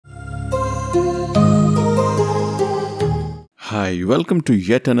Hi, welcome to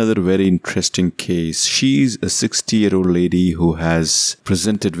yet another very interesting case. She's a 60-year-old lady who has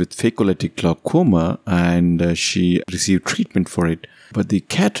presented with phacolytic glaucoma and she received treatment for it. But the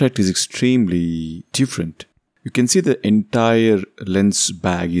cataract is extremely different. You can see the entire lens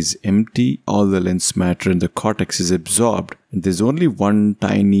bag is empty, all the lens matter and the cortex is absorbed, and there's only one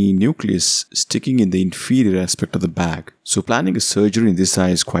tiny nucleus sticking in the inferior aspect of the bag. So planning a surgery in this eye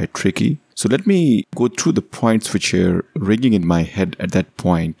is quite tricky. So let me go through the points which are ringing in my head at that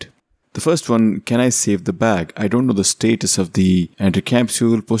point. The first one, can I save the bag? I don't know the status of the anterior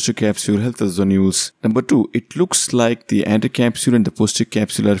capsule, posterior capsule, health of the zonules. Number two, it looks like the anterior capsule and the posterior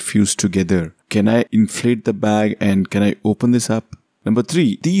capsule are fused together. Can I inflate the bag and can I open this up? Number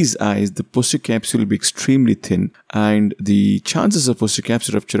three, these eyes, the posterior capsule will be extremely thin and the chances of posterior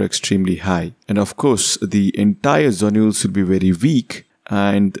capsule rupture are extremely high. And of course, the entire zonules will be very weak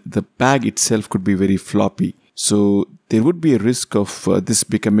and the bag itself could be very floppy. So there would be a risk of this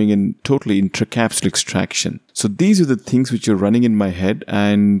becoming a totally intracapsular extraction. So these are the things which are running in my head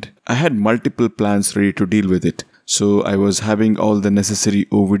and I had multiple plans ready to deal with it. So I was having all the necessary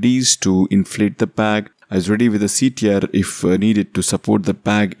OVDs to inflate the bag. I was ready with a CTR if needed to support the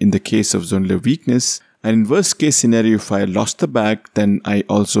bag in the case of zonular weakness. And in worst case scenario, if I lost the bag, then I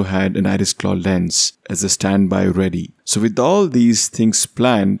also had an iris claw lens as a standby ready. So with all these things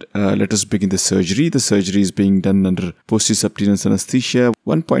planned, let us begin the surgery. The surgery is being done under posterior subcutaneous anesthesia.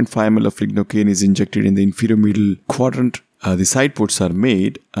 1.5 ml of lignocaine is injected in the inferior middle quadrant. The side ports are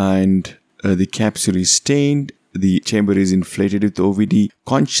made and the capsule is stained. The chamber is inflated with OVD.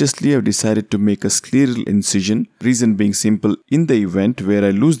 Consciously, I've decided to make a scleral incision. Reason being simple, in the event where I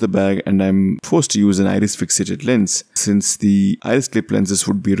lose the bag and I'm forced to use an iris fixated lens. Since the iris clip lenses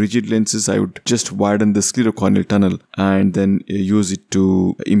would be rigid lenses, I would just widen the sclerocorneal tunnel and then use it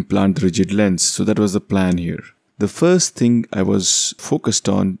to implant the rigid lens. So that was the plan here. The first thing I was focused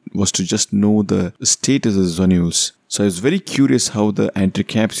on was to just know the status of the zonules. So I was very curious how the anterior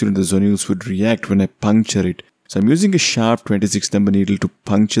capsule and the zonules would react when I puncture it. So I'm using a sharp 26 number needle to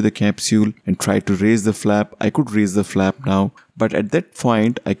puncture the capsule and try to raise the flap. I could raise the flap now, but at that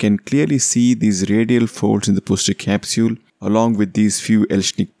point I can clearly see these radial folds in the posterior capsule along with these few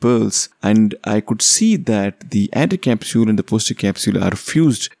L-shaped pearls, and I could see that the anterior capsule and the posterior capsule are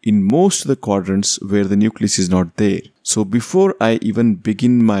fused in most of the quadrants where the nucleus is not there. So before I even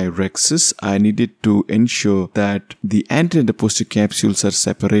begin my rhexis, I needed to ensure that the anterior and the posterior capsules are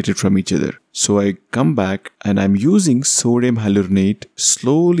separated from each other. So I come back and I'm using sodium hyaluronate,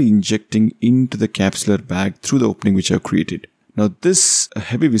 slowly injecting into the capsular bag through the opening which I've created. Now this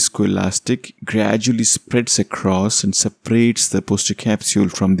heavy viscoelastic gradually spreads across and separates the posterior capsule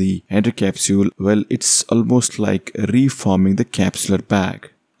from the anterior capsule. Well, it's almost like reforming the capsular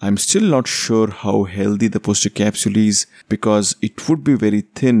bag. I'm still not sure how healthy the posterior capsule is because it would be very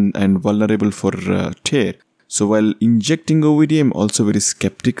thin and vulnerable for tear. So while injecting OVD, I'm also very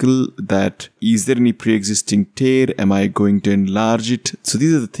skeptical that is there any pre-existing tear? Am I going to enlarge it? So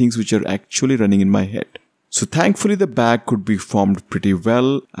these are the things which are actually running in my head. So thankfully the bag could be formed pretty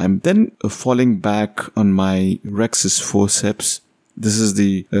well. I'm then falling back on my rhexis forceps. This is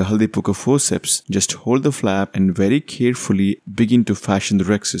the Haldi-Puka forceps. Just hold the flap and very carefully begin to fashion the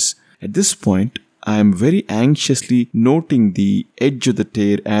rhexis. At this point, I am very anxiously noting the edge of the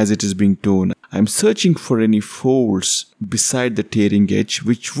tear as it is being torn. I am searching for any folds beside the tearing edge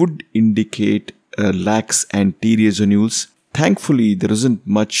which would indicate lax anterior zonules. Thankfully, there isn't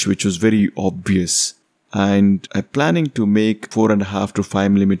much which was very obvious. And I'm planning to make 4.5 to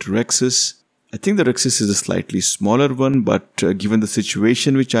 5 mm rhexis. I think the rhexis is a slightly smaller one, but given the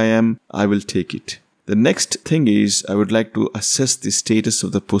situation which I am, I will take it. The next thing is I would like to assess the status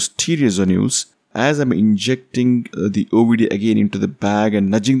of the posterior zonules. As I'm injecting the OVD again into the bag and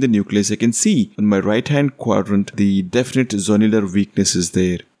nudging the nucleus, I can see on my right hand quadrant the definite zonular weakness is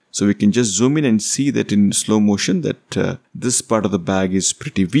there. So we can just zoom in and see that in slow motion that this part of the bag is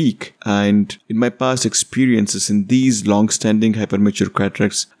pretty weak. And in my past experiences in these long-standing hypermature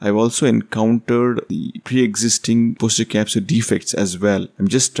cataracts, I've also encountered the pre-existing posterior capsule defects as well. I'm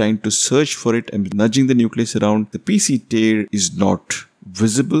just trying to search for it. I'm nudging the nucleus around. The PC tear is not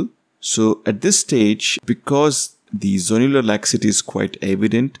visible. So at this stage, because the zonular laxity is quite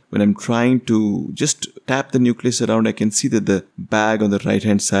evident, when I'm trying to just tap the nucleus around, I can see that the bag on the right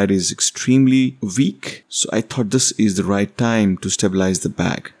hand side is extremely weak. So I thought this is the right time to stabilize the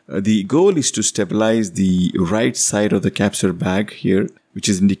bag. The goal is to stabilize the right side of the capsular bag here, which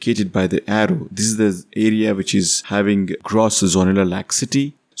is indicated by the arrow. This is the area which is having gross zonular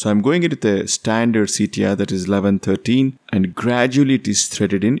laxity. So I'm going into the standard CTR, that is 11-13, and gradually it is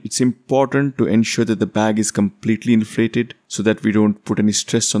threaded in. It's important to ensure that the bag is completely inflated so that we don't put any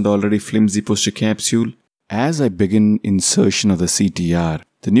stress on the already flimsy posterior capsule. As I begin insertion of the CTR,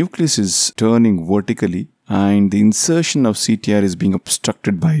 the nucleus is turning vertically and the insertion of CTR is being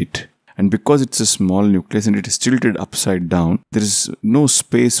obstructed by it. And because it's a small nucleus and it is tilted upside down, there is no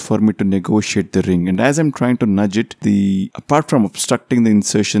space for me to negotiate the ring. And as I'm trying to nudge it, apart from obstructing the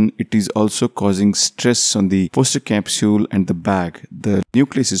insertion, it is also causing stress on the posterior capsule and the bag. The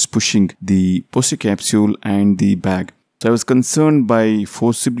nucleus is pushing the posterior capsule and the bag. So I was concerned by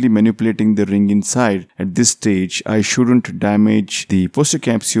forcibly manipulating the ring inside. At this stage, I shouldn't damage the posterior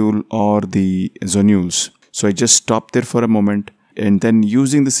capsule or the zonules. So I just stopped there for a moment. And then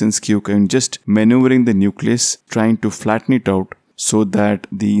using the SenseQ, I'm just maneuvering the nucleus, trying to flatten it out so that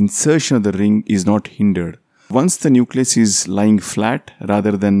the insertion of the ring is not hindered. Once the nucleus is lying flat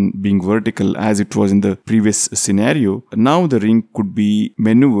rather than being vertical as it was in the previous scenario, now the ring could be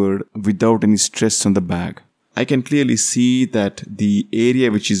maneuvered without any stress on the bag. I can clearly see that the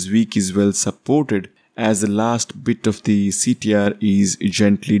area which is weak is well supported as the last bit of the CTR is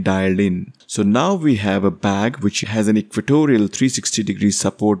gently dialed in. So now we have a bag which has an equatorial 360-degree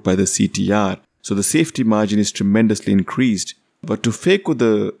support by the CTR. So the safety margin is tremendously increased. But to phaco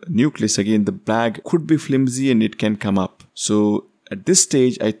the nucleus, again, the bag could be flimsy and it can come up. So at this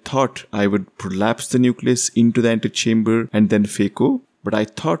stage, I thought I would prolapse the nucleus into the antechamber and then phaco. But I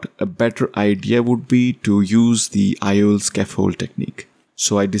thought a better idea would be to use the IOL scaffold technique.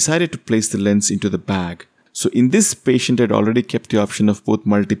 So I decided to place the lens into the bag. So in this patient, I had already kept the option of both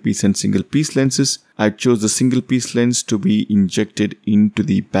multi-piece and single-piece lenses. I chose the single-piece lens to be injected into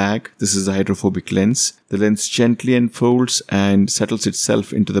the bag. This is a hydrophobic lens. The lens gently unfolds and settles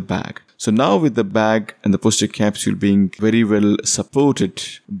itself into the bag. So now with the bag and the posterior capsule being very well supported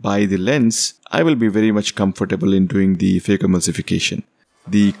by the lens, I will be very much comfortable in doing the phacoemulsification.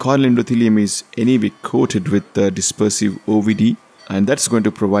 The corneal endothelium is anyway coated with the dispersive OVD, and that's going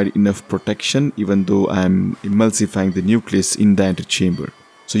to provide enough protection even though I'm emulsifying the nucleus in the antechamber.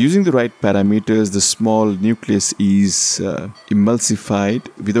 So using the right parameters, the small nucleus is emulsified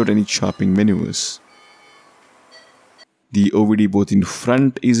without any chopping maneuvers. The OVD both in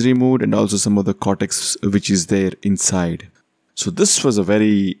front is removed and also some of the cortex which is there inside. So this was a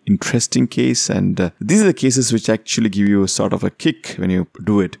very interesting case, and these are the cases which actually give you a sort of a kick when you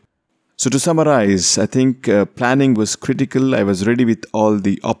do it. So to summarize, I think planning was critical. I was ready with all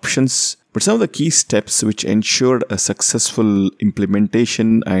the options, but some of the key steps which ensured a successful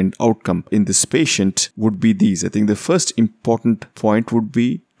implementation and outcome in this patient would be these. I think the first important point would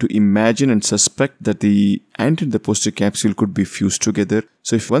be to imagine and suspect that the anterior and the posterior capsule could be fused together.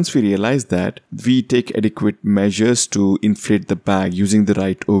 So if once we realize that, we take adequate measures to inflate the bag using the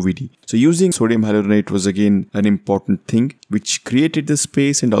right OVD. So using sodium hyaluronate was again an important thing which created the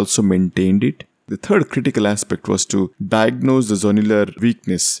space and also maintained it. The third critical aspect was to diagnose the zonular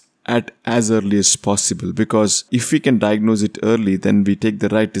weakness at as early as possible, because if we can diagnose it early, then we take the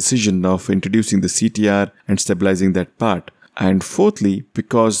right decision of introducing the CTR and stabilizing that part. And fourthly,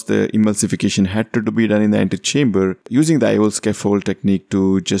 because the emulsification had to be done in the antechamber, using the IOL scaffold technique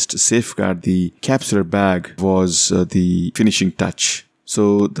to just safeguard the capsular bag was the finishing touch.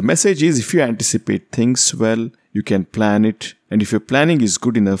 So the message is, if you anticipate things well, you can plan it. And if your planning is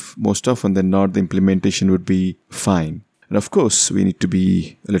good enough, most often than not, the implementation would be fine. And of course, we need to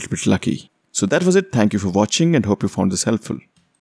be a little bit lucky. So that was it. Thank you for watching and hope you found this helpful.